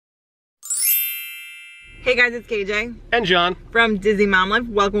Hey guys, it's KJ. And John. From Disney Mom Life.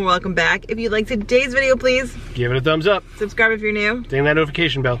 Welcome back. If you like today's video, please give it a thumbs up. Subscribe if you're new. Ding that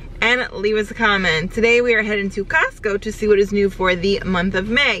notification bell. And leave us a comment. Today we are heading to Costco to see what is new for the month of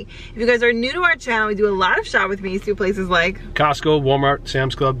May. If you guys are new to our channel, we do a lot of Shop With Me to places like Costco, Walmart,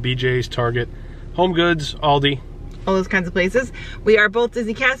 Sam's Club, BJ's, Target, Home Goods, Aldi. All those kinds of places. We are both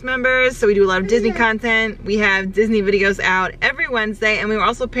Disney cast members, so we do a lot of Disney content. We have Disney videos out every Wednesday, and we are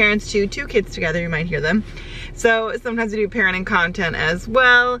also parents to 2 kids together. You might hear them. So sometimes we do parenting content as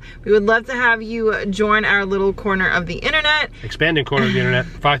well. We would love to have you join our little corner of the internet. Expanding corner of the internet.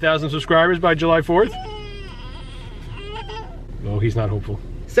 5,000 subscribers by July 4th. Oh, he's not hopeful.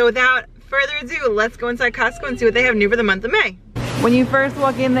 So without further ado, let's go inside Costco and see what they have new for the month of May. When you first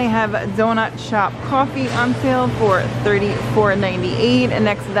walk in, they have Donut Shop coffee on sale for $34.98, and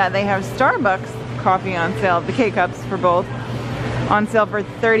next to that they have Starbucks coffee on sale, the K-Cups for both, on sale for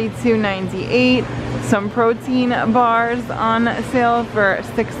 $32.98. Some protein bars on sale for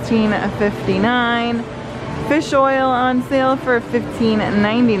 $16.59. Fish oil on sale for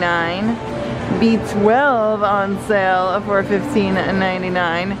 $15.99. B12 on sale for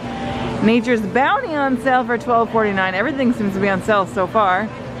 $15.99. Nature's Bounty on sale for $12.49. Everything seems to be on sale so far.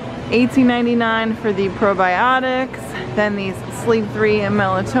 $18.99 for the probiotics. Then these Sleep 3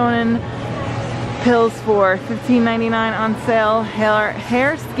 melatonin pills for $15.99 on sale.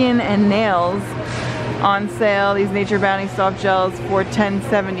 Hair, skin, and nails on sale. These Nature Bounty soft gels for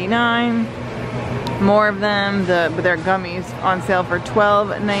 $10.79. More of them, their gummies on sale for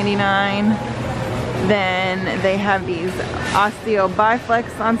 $12.99. Then they have these Osteo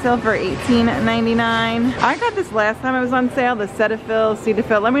Biflex on sale for $18.99. I got this last time it was on sale, the Cetaphil.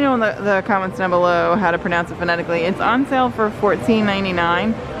 Let me know in the comments down below how to pronounce it phonetically. It's on sale for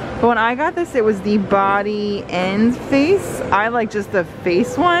 $14.99. But when I got this, it was the body and face. I like just the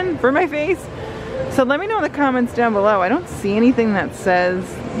face one for my face. So let me know in the comments down below. I don't see anything that says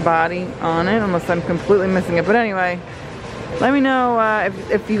body on it unless I'm completely missing it. But anyway, let me know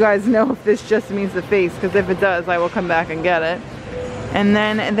if you guys know if this just means the face, because if it does, I will come back and get it. And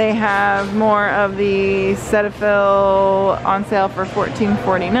then they have more of the Cetaphil on sale for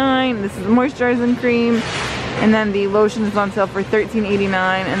 $14.49. This is moisturizing cream. And then the lotion is on sale for $13.89.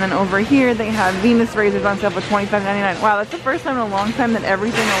 And then over here they have Venus razors on sale for $25.99. Wow, that's the first time in a long time that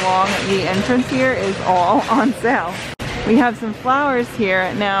everything along the entrance here is all on sale. We have some flowers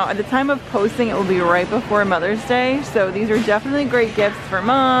here. Now, at the time of posting, it will be right before Mother's Day. So these are definitely great gifts for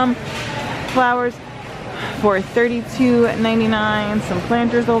mom. Flowers for $32.99. Some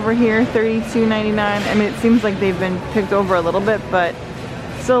planters over here, $32.99. I mean, it seems like they've been picked over a little bit, but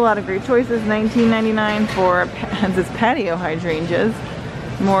still a lot of great choices. $19.99 for this patio hydrangeas.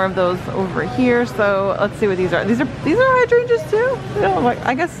 More of those over here. So let's see what these are. These are hydrangeas too?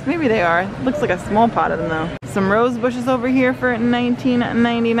 I guess maybe they are. Looks like a small pot of them though. Some rose bushes over here for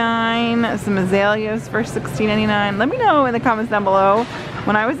 $19.99. Some azaleas for $16.99. Let me know in the comments down below.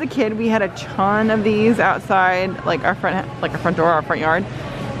 When I was a kid, we had a ton of these outside, like our front door, our front yard.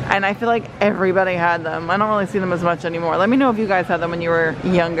 And I feel like everybody had them. I don't really see them as much anymore. Let me know if you guys had them when you were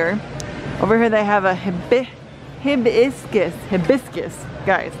younger. Over here they have a hibiscus.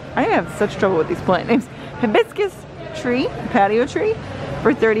 Guys, I have such trouble with these plant names. Hibiscus tree, patio tree,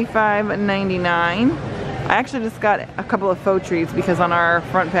 for $35.99. I actually just got a couple of faux trees because on our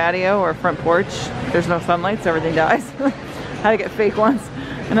front patio or front porch, there's no sunlight, so everything dies. Had to get fake ones.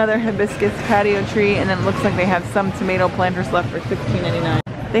 Another hibiscus patio tree, and then it looks like they have some tomato planters left for $16.99.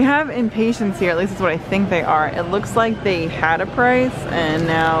 They have Impatiens here, at least that's what I think they are. It looks like they had a price and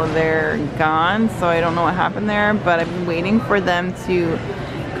now they're gone, so I don't know what happened there, but I've been waiting for them to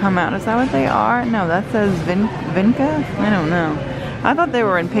come out. Is that what they are? No, that says Vinca? I don't know. I thought they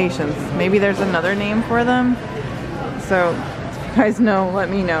were Impatiens. Maybe there's another name for them. So if you guys know, let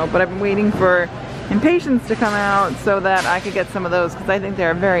me know. But I've been waiting for Impatiens to come out so that I could get some of those because I think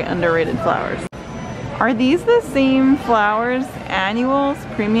they're very underrated flowers. Are these the same flowers, annuals,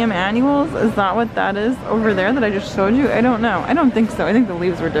 premium annuals? Is that what that is over there that I just showed you? I don't know. I don't think so. I think the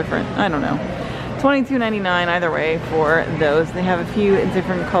leaves were different. I don't know. $22.99 either way for those. They have a few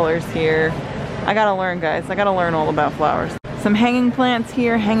different colors here. I gotta learn, guys. I gotta learn all about flowers. Some hanging plants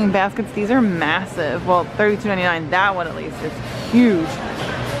here, hanging baskets. These are massive. Well, $32.99. That one at least is huge.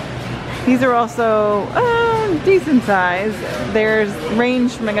 These are also decent size. There's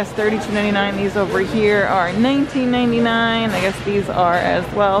range from I guess $32.99. These over here are $19.99. I guess these are as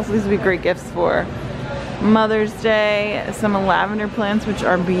well. So these would be great gifts for Mother's Day. Some lavender plants which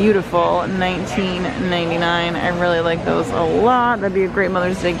are beautiful, $19.99. I really like those a lot. That'd be a great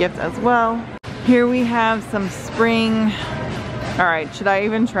Mother's Day gift as well. Here we have some spring. All right, should I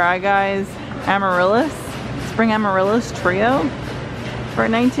even try, guys? Amaryllis. Spring Amaryllis Trio for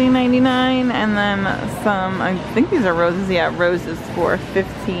 $19.99, and then some, I think these are roses, yeah, roses for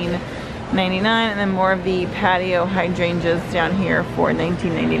 $15.99, and then more of the patio hydrangeas down here for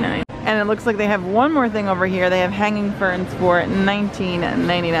 $19.99. And it looks like they have one more thing over here. They have hanging ferns for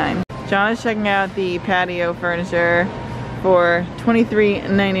 $19.99. John is checking out the patio furniture for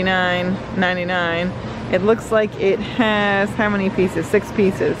 $23.99. It looks like it has how many pieces? 6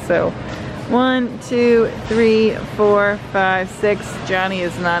 pieces. So 1, 2, 3, 4, 5, 6. Johnny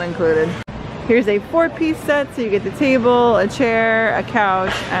is not included. Here's a 4-piece set, so you get the table, a chair, a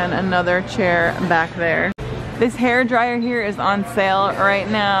couch, and another chair back there. This hair dryer here is on sale right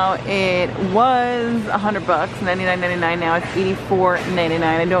now. It was $100, $99.99. Now it's $84.99.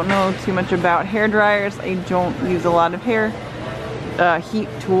 I don't know too much about hair dryers. I don't use a lot of hair heat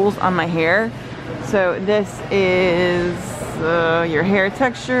tools on my hair. So this is your hair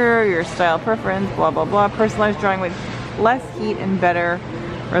texture, your style preference, blah blah blah. Personalized drying with less heat and better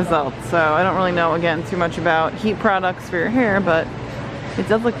results. So I don't really know, again, too much about heat products for your hair, but it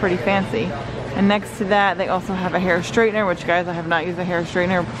does look pretty fancy. And next to that, they also have a hair straightener, which, guys, I have not used a hair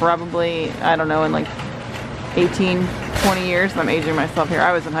straightener probably, I don't know, in like 18, 20 years. I'm aging myself here.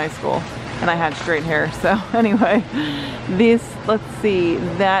 I was in high school and I had straight hair. So anyway, this, let's see,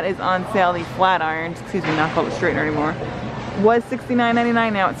 that is on sale. The flat irons, excuse me, not called a straightener anymore, was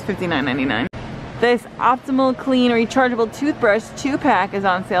 $69.99. Now it's $59.99. This Optimal Clean Rechargeable Toothbrush 2-pack is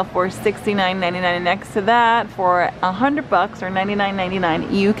on sale for $69.99. And next to that, for $100 or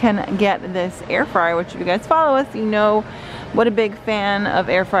 $99.99, you can get this air fryer, which if you guys follow us, you know what a big fan of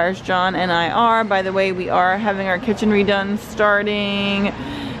air fryers John and I are. By the way, we are having our kitchen redone starting,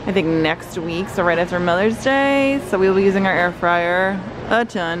 I think, next week, so right after Mother's Day. So we'll be using our air fryer a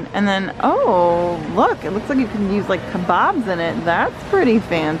ton. And then, oh, look, it looks like you can use like kebabs in it. That's pretty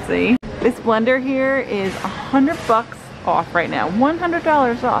fancy. This blender here is $100 off right now.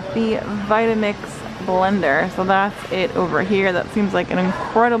 $100 off the Vitamix blender. So that's it over here. That seems like an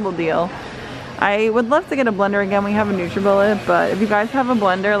incredible deal. I would love to get a blender again. We have a NutriBullet, but if you guys have a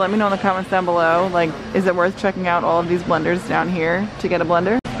blender, let me know in the comments down below. Like, is it worth checking out all of these blenders down here to get a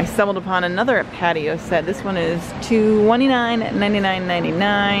blender? I stumbled upon another patio set. This one is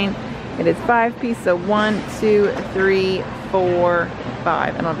 $29.99. It is 5-piece, so 1, 2, 3, 4, 5.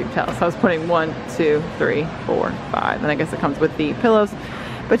 I don't know if you can tell. So I was putting 1, 2, 3, 4, 5. And I guess it comes with the pillows.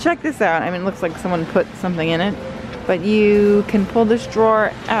 But check this out. I mean, it looks like someone put something in it. But you can pull this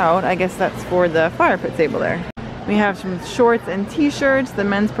drawer out. I guess that's for the fire pit table there. We have some shorts and t-shirts. The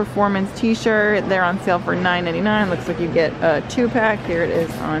men's performance t-shirt, they're on sale for $9.99. Looks like you get a 2-pack. Here it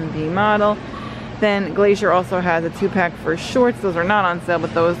is on the model. Then Glacier also has a 2-pack for shorts. Those are not on sale,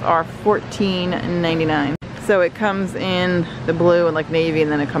 but those are $14.99. So it comes in the blue and like navy,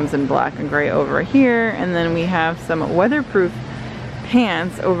 and then it comes in black and gray over here. And then we have some weatherproof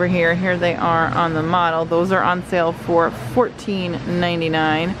pants over here. Here they are on the model. Those are on sale for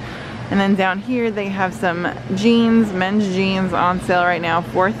 $14.99. And then down here they have some jeans, men's jeans, on sale right now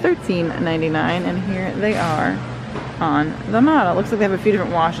for $13.99. And here they are on the model. Looks like they have a few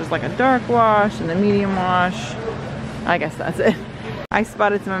different washes, like a dark wash and a medium wash. I guess that's it. I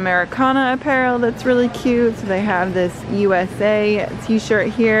spotted some Americana apparel that's really cute. So they have this USA t-shirt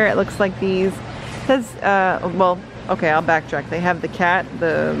here. It looks like these, it says, well, okay, I'll backtrack. They have the cat,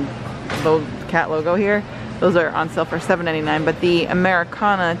 the cat logo here. Those are on sale for $7.99, but the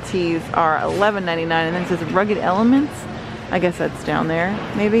Americana tees are $11.99, and then it says Rugged Elements. I guess that's down there,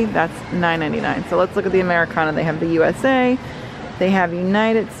 maybe. That's $9.99. So let's look at the Americana. They have the USA. They have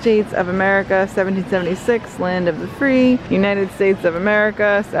United States of America, 1776, land of the free. United States of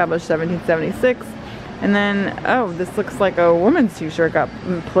America, established 1776. And then, oh, this looks like a woman's t-shirt got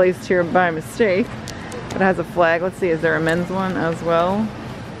placed here by mistake. It has a flag. Let's see, is there a men's one as well?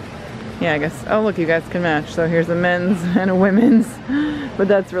 Yeah, I guess. Oh, look, you guys can match. So here's a men's and a women's. But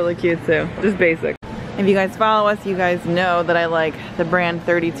that's really cute too. Just basic. If you guys follow us, you guys know that I like the brand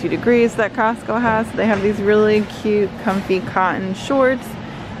 32 Degrees that Costco has. They have these really cute, comfy cotton shorts.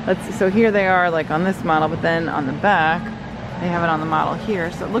 Let's see. So here they are, like on this model, but then on the back, they have it on the model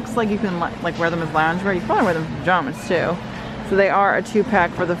here. So it looks like you can like wear them as loungewear. You can probably wear them as pajamas too. So they are a 2-pack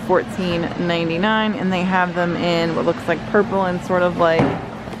for the $14.99, and they have them in what looks like purple and sort of like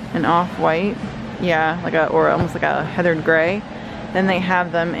an off-white. Yeah, like a, or almost like a heathered gray. Then they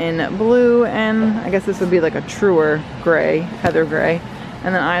have them in blue, and I guess this would be like a truer gray, heather gray.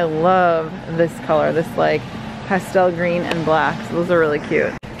 And then I love this color, this like pastel green and black. So those are really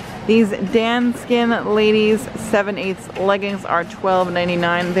cute. These Dan Skin Ladies 7/8 leggings are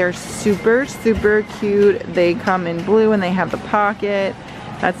 $12.99. They're super, super cute. They come in blue and they have the pocket.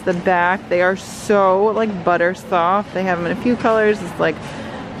 That's the back. They are so like butter soft. They have them in a few colors. It's like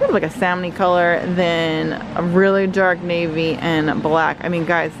sort of like a salmony color, then a really dark navy and black. I mean,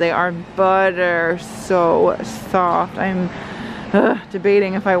 guys, they are butter so soft. I'm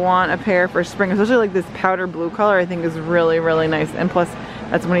debating if I want a pair for spring, especially like this powder blue color. I think is really, really nice. And plus,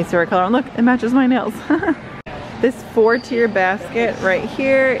 that's when you see our color. And look, it matches my nails. This 4-tier basket right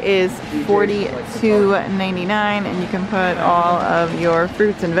here is $42.99, and you can put all of your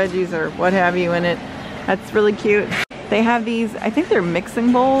fruits and veggies or what have you in it. That's really cute. They have these, I think they're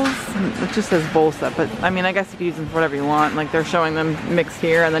mixing bowls. It just says bowl set, but I mean, I guess you can use them for whatever you want. Like they're showing them mixed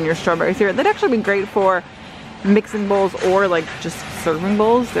here and then your strawberries here. They'd actually be great for mixing bowls or like just serving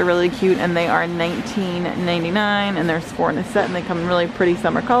bowls. They're really cute, and they are $19.99, and there's 4 in a set, and they come in really pretty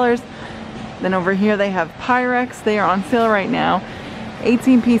summer colors. Then over here they have Pyrex. They are on sale right now.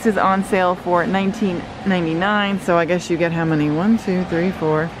 18 pieces on sale for $19.99. So I guess you get how many? 1, 2, 3,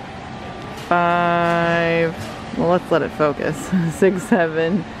 4, 5. Well, let's let it focus. 6,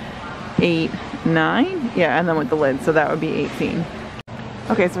 7, 8, 9. Yeah, and then with the lid, so that would be 18.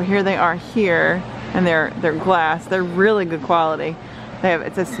 Okay, so here they are here, and they're glass. They're really good quality. They have,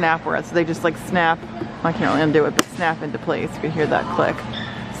 it says snapware, so they just like snap. I can't really undo it, but snap into place. You can hear that click.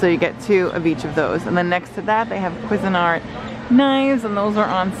 So you get 2 of each of those. And then next to that, they have Cuisinart knives, and those are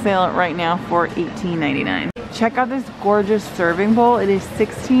on sale right now for $18.99. Check out this gorgeous serving bowl. It is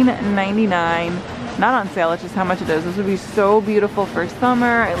 $16.99. Not on sale, it's just how much it is. This would be so beautiful for summer.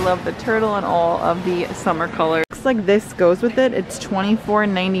 I love the turtle and all of the summer colors. Looks like this goes with it. It's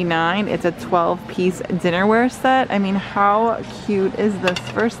 $24.99. It's a 12-piece dinnerware set. I mean, how cute is this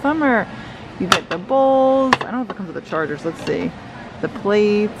for summer? You get the bowls. I don't know if it comes with the chargers. Let's see. The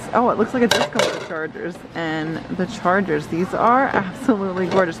plates. Oh, it looks like it does come with the chargers. And the chargers. These are absolutely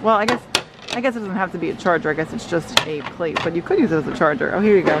gorgeous. Well, I guess it doesn't have to be a charger. I guess it's just a plate, but you could use it as a charger. Oh,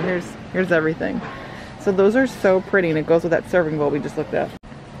 here you go. Here's everything. So those are so pretty, and it goes with that serving bowl we just looked at.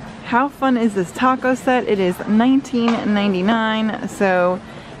 How fun is this taco set? It is $19.99. So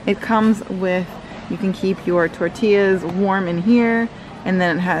it comes with, you can keep your tortillas warm in here, and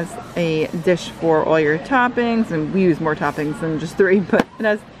then it has a dish for all your toppings, and we use more toppings than just 3, but it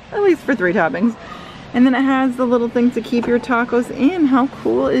has at least for 3 toppings. And then it has the little thing to keep your tacos in. How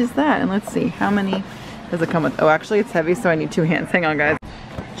cool is that? And let's see, how many does it come with? Oh, actually it's heavy, so I need 2 hands. Hang on, guys.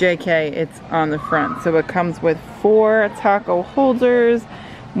 JK, it's on the front. So it comes with 4 taco holders,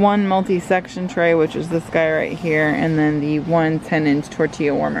 1 multi-section tray, which is this guy right here, and then the 1 10-inch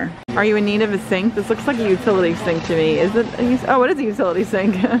tortilla warmer. Are you in need of a sink? This looks like a utility sink to me. Is it? Oh, it is a utility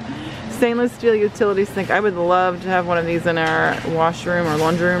sink. Stainless steel utility sink. I would love to have one of these in our washroom, or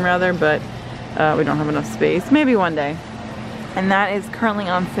laundry room rather, but we don't have enough space. Maybe one day. And that is currently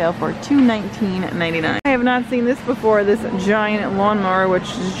on sale for $219.99. I have not seen this before, this giant lawnmower, which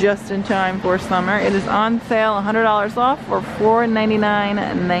is just in time for summer. It is on sale, $100 off for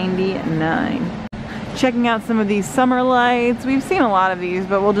 $499.99. Checking out some of these summer lights. We've seen a lot of these,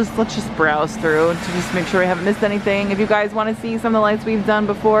 but let's just browse through to just make sure we haven't missed anything. If you guys want to see some of the lights we've done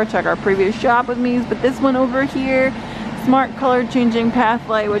before, check our previous shop with me's. But this one over here, smart color changing path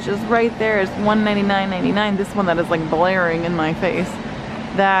light, which is right there, is $199.99. This one that is like blaring in my face,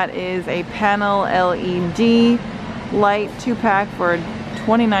 that is a panel LED light 2-pack for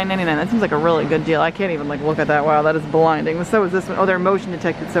 $29.99. That seems like a really good deal. I can't even like look at that. Wow, that is blinding. So is this one. Oh, they're motion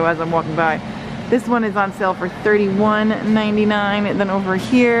detected, so as I'm walking by. This one is on sale for $31.99. And then over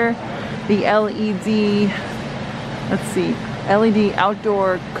here, the LED, let's see, LED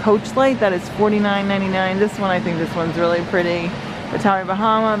outdoor coach light, that is $49.99. This one, I think this one's really pretty. The Tommy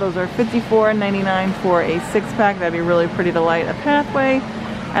Bahama, those are $54.99 for a 6-pack. That'd be really pretty to light a pathway.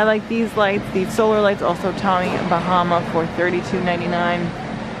 I like these lights, these solar lights, also Tommy Bahama for $32.99.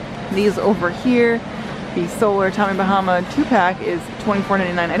 These over here, the solar Tommy Bahama 2-pack is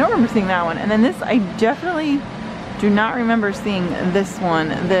 $24.99. I don't remember seeing that one. And then this, I definitely do not remember seeing this one,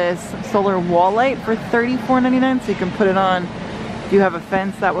 this solar wall light for $34.99, so you can put it on if you have a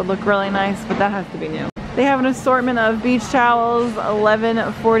fence. That would look really nice, but that has to be new. They have an assortment of beach towels,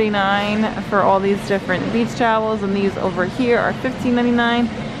 $11.49 for all these different beach towels, and these over here are $15.99.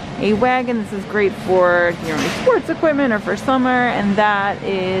 A wagon, this is great for sports equipment or for summer, and that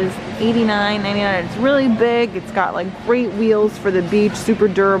is $89.99. It's really big. It's got like great wheels for the beach, super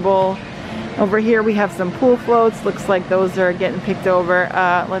durable. Over here we have some pool floats. Looks like those are getting picked over.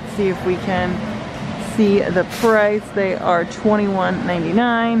 Let's see if we can see the price. They are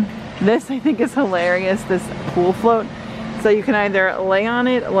 $21.99. This I think is hilarious, this pool float. So you can either lay on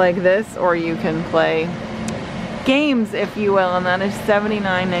it like this, or you can play games, if you will, and that is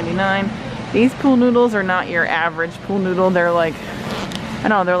 $79.99. These pool noodles are not your average pool noodle. They're like I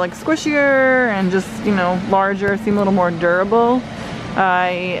don't know, they're like squishier and just, you know, larger, seem a little more durable.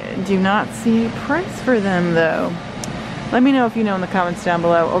 I do not see a price for them though. Let me know if you know in the comments down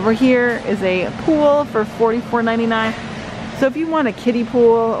below. Over here is a pool for $44.99. So if you want a kiddie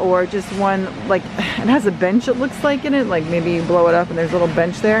pool or just one, like, it has a bench it looks like in it, like maybe you blow it up and there's a little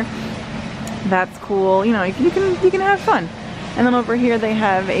bench there. That's cool. You know, you can have fun. And then over here they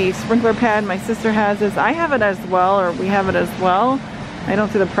have a sprinkler pad. My sister has this. I have it as well, or we have it as well. I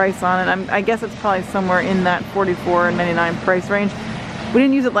don't see the price on it. I guess it's probably somewhere in that $44.99 price range. We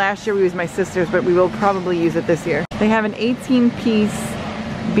didn't use it last year, we used my sister's, but we will probably use it this year. They have an 18-piece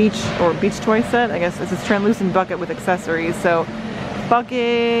beach toy set. I guess it's this translucent bucket with accessories. So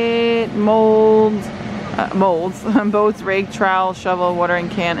bucket, molds, boats, rake, trowel, shovel, watering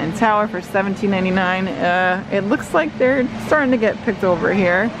can, and tower for $17.99. It looks like they're starting to get picked over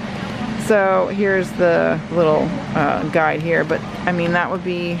here. So here's the little guide here, but I mean that would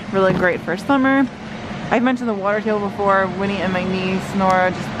be really great for summer. I've mentioned the water table before. Winnie and my niece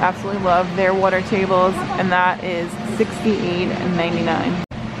Nora just absolutely love their water tables, and that is $68.99.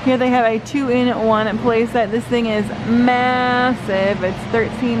 Here they have a 2-in-1 play set. This thing is massive. It's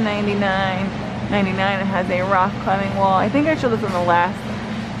 $13.99. It has a rock climbing wall. I think I showed this on the last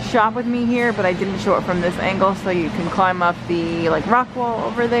Shop With Me here, but I didn't show it from this angle, so you can climb up the like rock wall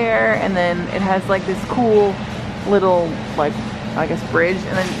over there, and then it has like this cool little, like, I guess bridge,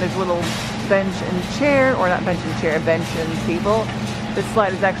 and then there's a little bench and chair, or not bench and chair, bench and table. This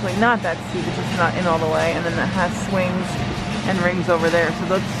slide is actually not that steep, it's just not in all the way, and then it has swings and rings over there, so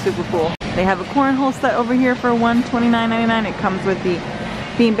that's super cool. They have a cornhole set over here for $129.99. It comes with the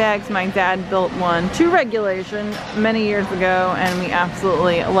bean bags. My dad built one to regulation many years ago, and we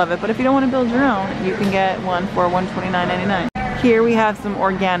absolutely love it. But if you don't want to build your own, you can get one for $129.99. Here we have some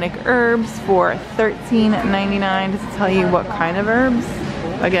organic herbs for $13.99. Just to tell you what kind of herbs.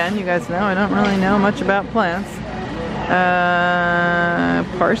 Again, you guys know I don't really know much about plants.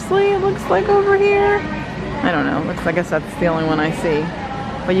 Parsley, it looks like over here. I don't know. I guess that's the only one I see.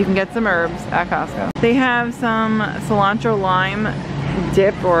 But you can get some herbs at Costco. They have some cilantro lime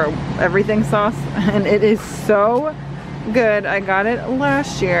dip or everything sauce, and it is so good. I got it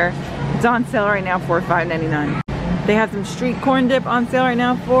last year. It's on sale right now for $5.99. They have some street corn dip on sale right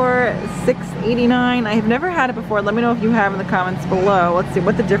now for $6.89. I have never had it before. Let me know if you have in the comments below. Let's see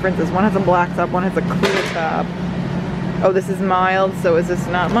what the difference is. One has a black top, one has a clear top. Oh, this is mild, so is this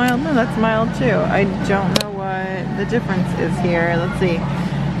not mild? No, that's mild too. I don't know what the difference is here. Let's see.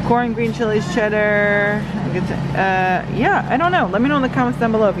 Corn, green chilies, cheddar. Yeah, I don't know. Let me know in the comments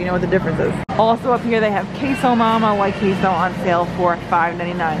down below if you know what the difference is. Also up here they have Queso Mama white queso on sale for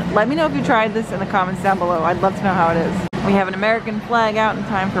 $5.99. Let me know if you tried this in the comments down below. I'd love to know how it is. We have an American flag out in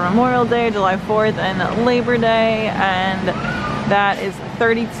time for Memorial Day, July 4th, and Labor Day, and that is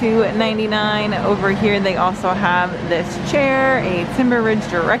 $32.99. Over here they also have this chair, a Timber Ridge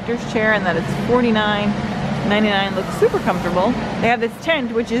Director's chair, and that is $49.99. Looks super comfortable. They have this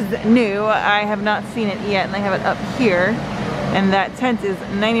tent, which is new. I have not seen it yet, and they have it up here. And that tent is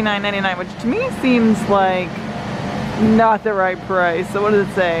 $99.99, which to me seems like not the right price. So what does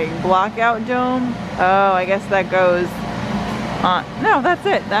it say? Blockout dome? Oh, I guess that goes on. No, that's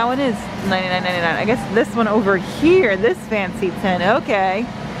it. That one is $99.99. I guess this one over here, this fancy tent, okay.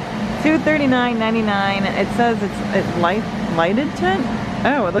 $239.99. It says it's a lighted tent?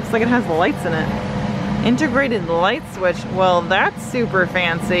 Oh, it looks like it has lights in it. Integrated light switch. Well, that's super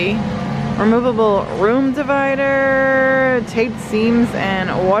fancy. Removable room divider, taped seams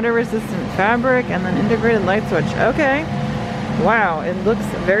and water resistant fabric, and then integrated light switch. Okay. Wow, it looks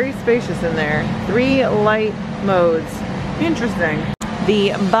very spacious in there. 3 light modes. Interesting.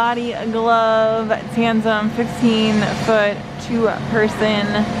 The body glove Tanzum 15-foot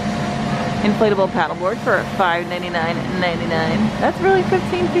 2-person inflatable paddleboard for $599.99. That's really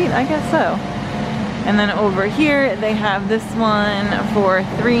 15 feet, I guess so. And then over here they have this one for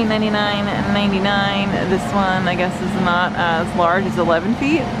 $399.99. This one I guess is not as large, it's 11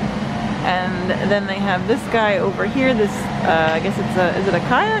 feet. And then they have this guy over here, this I guess it's is it a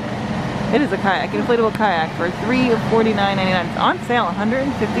kayak? It is a kayak, inflatable kayak for $349.99. It's on sale,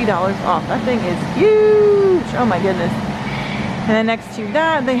 $150 off. That thing is huge. Oh my goodness. And then next to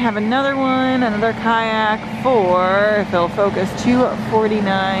that they have another one, another kayak for, if it'll focus,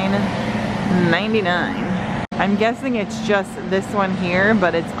 $249.99. I'm guessing it's just this one here,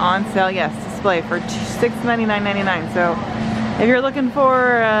 but it's on sale, yes, display for $699.99. So if you're looking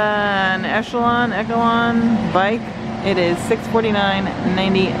for an Echelon bike, it is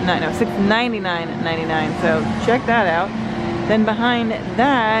 $649.99. No, $699.99. So check that out. Then behind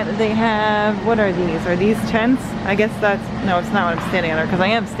that, they have, what are these? Are these tents? I guess that's, no, it's not what I'm standing under, because I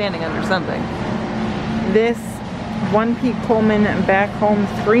am standing under something. This One Peak Coleman Back Home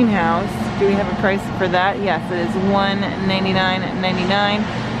Greenhouse. Do we have a price for that? Yes, it is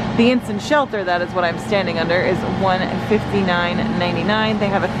 $199.99. The Instant Shelter, that is what I'm standing under, is $159.99. They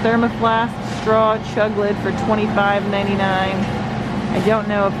have a thermoflask straw chug lid for $25.99. I don't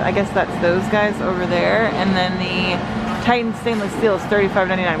know if, I guess that's those guys over there. And then the Titan stainless steel is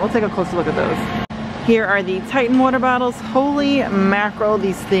 $35.99. We'll take a closer look at those. Here are the Titan water bottles. Holy mackerel,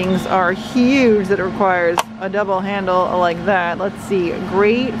 these things are huge. That requires a double handle like that. Let's see,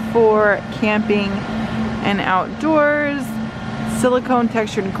 great for camping and outdoors. Silicone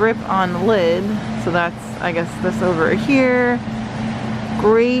textured grip on lid. So that's, I guess, this over here.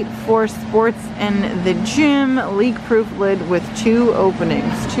 Great for sports and the gym. Leak-proof lid with two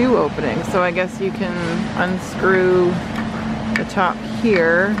openings. So I guess you can unscrew the top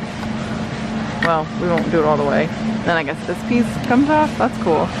here. Well, we won't do it all the way. Then I guess this piece comes off. That's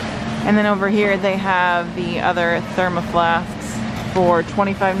cool. And then over here they have the other thermoflasks for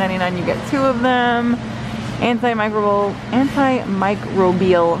 $25.99. You get two of them.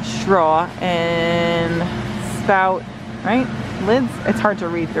 Antimicrobial straw and spout, right? Lids. It's hard to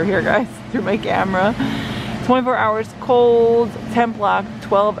read through here, guys, through my camera. 24 hours cold, temp lock,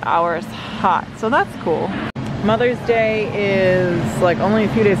 12 hours hot. So that's cool. Mother's Day is like only a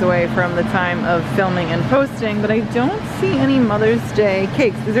few days away from the time of filming and posting, but I don't see any Mother's Day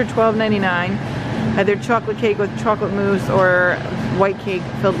cakes. These are $12.99. Either chocolate cake with chocolate mousse or white cake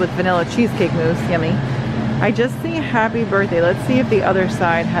filled with vanilla cheesecake mousse. Yummy. I just see happy birthday. Let's see if the other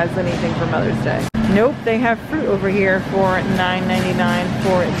side has anything for Mother's Day. Nope, they have fruit over here for $9.99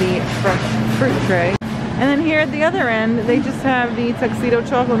 for the fresh fruit tray. And then here at the other end, they just have the tuxedo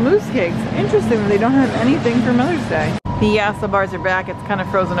chocolate mousse cakes. Interesting that they don't have anything for Mother's Day. The Yassa bars are back. It's kind of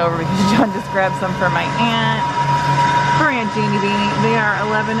frozen over because John just grabbed some for my aunt. For Aunt Jeannie Beanie. They are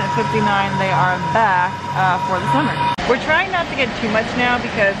 $11.59. They are back for the summer. We're trying not to get too much now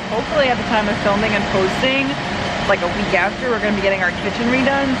because hopefully at the time of filming and posting, like a week after, we're going to be getting our kitchen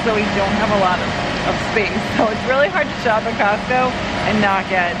redone, so we don't have a lot of space. So it's really hard to shop at Costco and not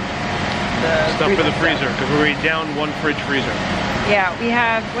get the stuff for the freezer, because we're down one fridge freezer. Yeah, we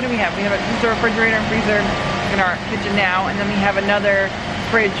have, what do we have? We have a two-door refrigerator and freezer in our kitchen now, and then we have another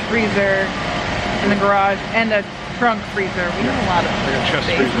fridge freezer in the garage and a trunk freezer. We have a lot of chest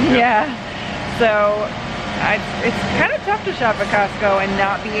space. freezer. Yeah. So it's kind of tough to shop at Costco and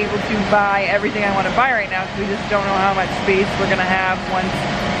not be able to buy everything I want to buy right now, because we just don't know how much space we're going to have once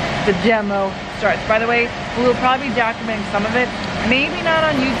the demo starts. By the way, we will probably be documenting some of it, maybe not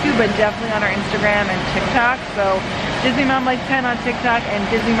on YouTube, but definitely on our Instagram and TikTok. So Disney Mom Like 10 on TikTok and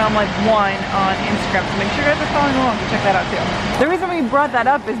Disney Mom Like 1 on Instagram. So make sure you guys are following along to check that out too. The reason we brought that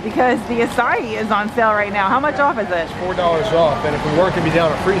up is because the acai is on sale right now. How much off is it? It's $4 off, and if we weren't going to be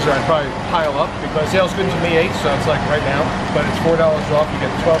down a freezer, I'd probably pile up, because sales good to me 8, so it's like right now, but it's $4 off. You get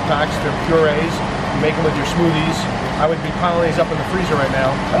 12 packs, they're purees, you make them with your smoothies. I would be piling these up in the freezer right now.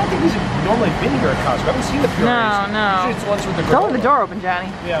 I don't think these have normally been here at Costco. I haven't seen the purees. No. Usually it's the ones with the Don't leave the door open,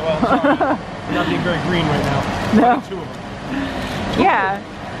 Johnny. Yeah, well, sorry. I'm not being very green right now. No. Two of them. Yeah.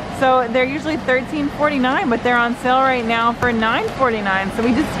 So they're usually $13.49, but they're on sale right now for $9.49. So we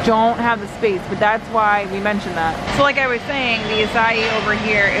just don't have the space, but that's why we mentioned that. So like I was saying, the acai over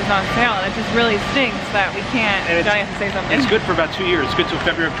here is on sale, and it just really stinks that we can't. Johnny has to say something. It's good for about 2 years. It's good till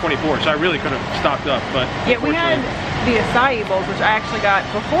February of 24, so I really could have stocked up, but yeah, we had the acai bowls, which I actually got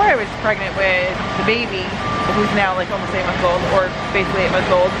before I was pregnant with the baby, who's now like almost 8 months old, or basically 8 months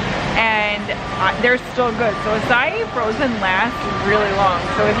old. And they're still good. So acai frozen lasts really long.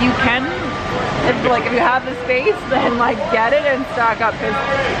 So if you can, if you have the space, then like get it and stock up, because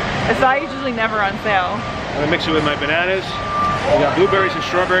acai is usually never on sale. I'm gonna mix it with my bananas, blueberries and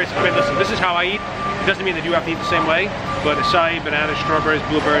strawberries. I mean, listen, this is how I eat. It doesn't mean that you have to eat the same way, but acai, bananas, strawberries,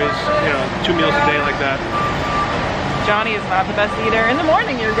 blueberries, 2 meals a day like that. Johnny is not the best eater. In the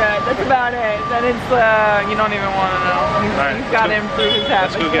morning you're good, that's about it. Then it's, you don't even want to know. He's got to improve his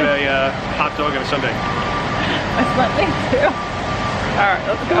habits. Let's go get a hot dog and a sundae. A sundae too. Alright,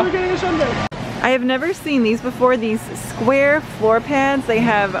 let's go. We're getting a sundae. I have never seen these before, these square floor pads. They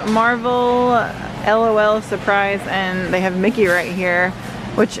have Marvel, LOL, Surprise, and they have Mickey right here.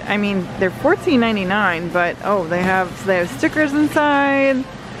 Which, I mean, they're $14.99, but oh, they have stickers inside.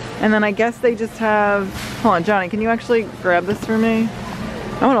 And then I guess they just have, hold on, Johnny, can you actually grab this for me?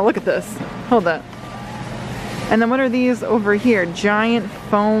 I want to look at this. Hold that. And then what are these over here? Giant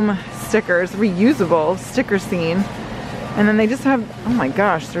foam stickers, reusable sticker scene. And then they just have, oh my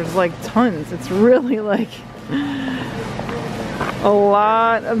gosh, there's like tons. It's really like, a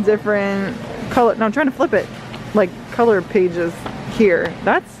lot of different color. No, I'm trying to flip it. Like color pages here.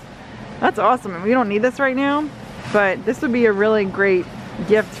 That's awesome. And we don't need this right now, but this would be a really great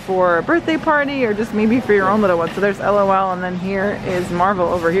gift for a birthday party or just maybe for your own little one. So there's LOL, and then here is Marvel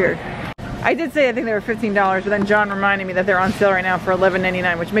over here. I did say I think they were $15, but then John reminded me that they're on sale right now for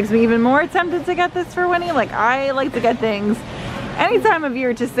 $11.99, which makes me even more tempted to get this for Winnie. Like, I like to get things any time of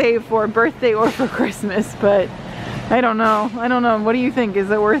year to save for birthday or for Christmas, but I don't know. What do you think? Is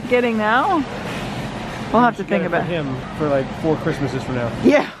it worth getting now? We'll have to think about it. Him for like 4 Christmases from now.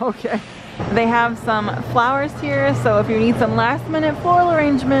 Yeah, okay. They have some flowers here, so if you need some last minute floral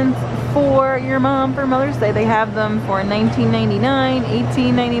arrangements for your mom for Mother's Day, they have them for $19.99,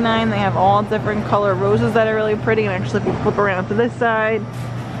 $18.99. They have all different color roses that are really pretty, and actually if you flip around to this side,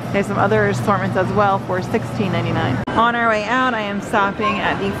 there's some other assortments as well for $16.99. On our way out, I am stopping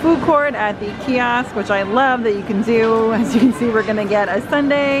at the food court at the kiosk, which I love that you can do. As you can see, we're gonna get a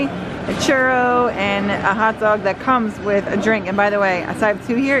sundae, a churro, and a hot dog that comes with a drink. And by the way, so I have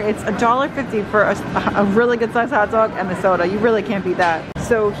 2 here. It's $1.50 for a really good sized hot dog and the soda. You really can't beat that.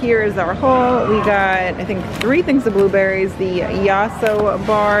 So here is our haul. We got, I think, 3 things of blueberries, the Yasso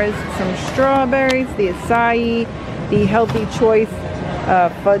bars, some strawberries, the acai, the Healthy Choice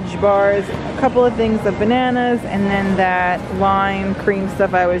fudge bars, a couple of things of bananas, and then that lime cream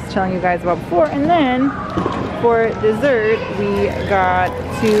stuff I was telling you guys about before. And then for dessert, we got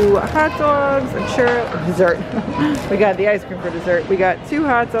 2 hot dogs, a churro, dessert. We got the ice cream for dessert. We got 2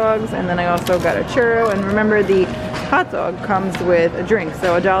 hot dogs, and then I also got a churro. And remember, the hot dog comes with a drink.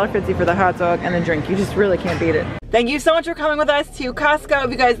 So $1.50 for the hot dog and the drink. You just really can't beat it. Thank you so much for coming with us to Costco.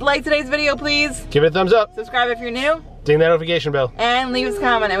 If you guys liked today's video, please give it a thumbs up. Subscribe if you're new. Ding that notification bell. And leave us a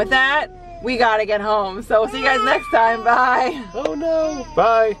comment. And with that, we gotta get home. So we'll see you guys next time. Bye. Oh no.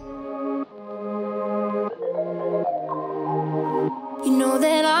 Bye. You know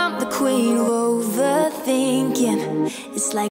that I'm the queen of overthinking. It's like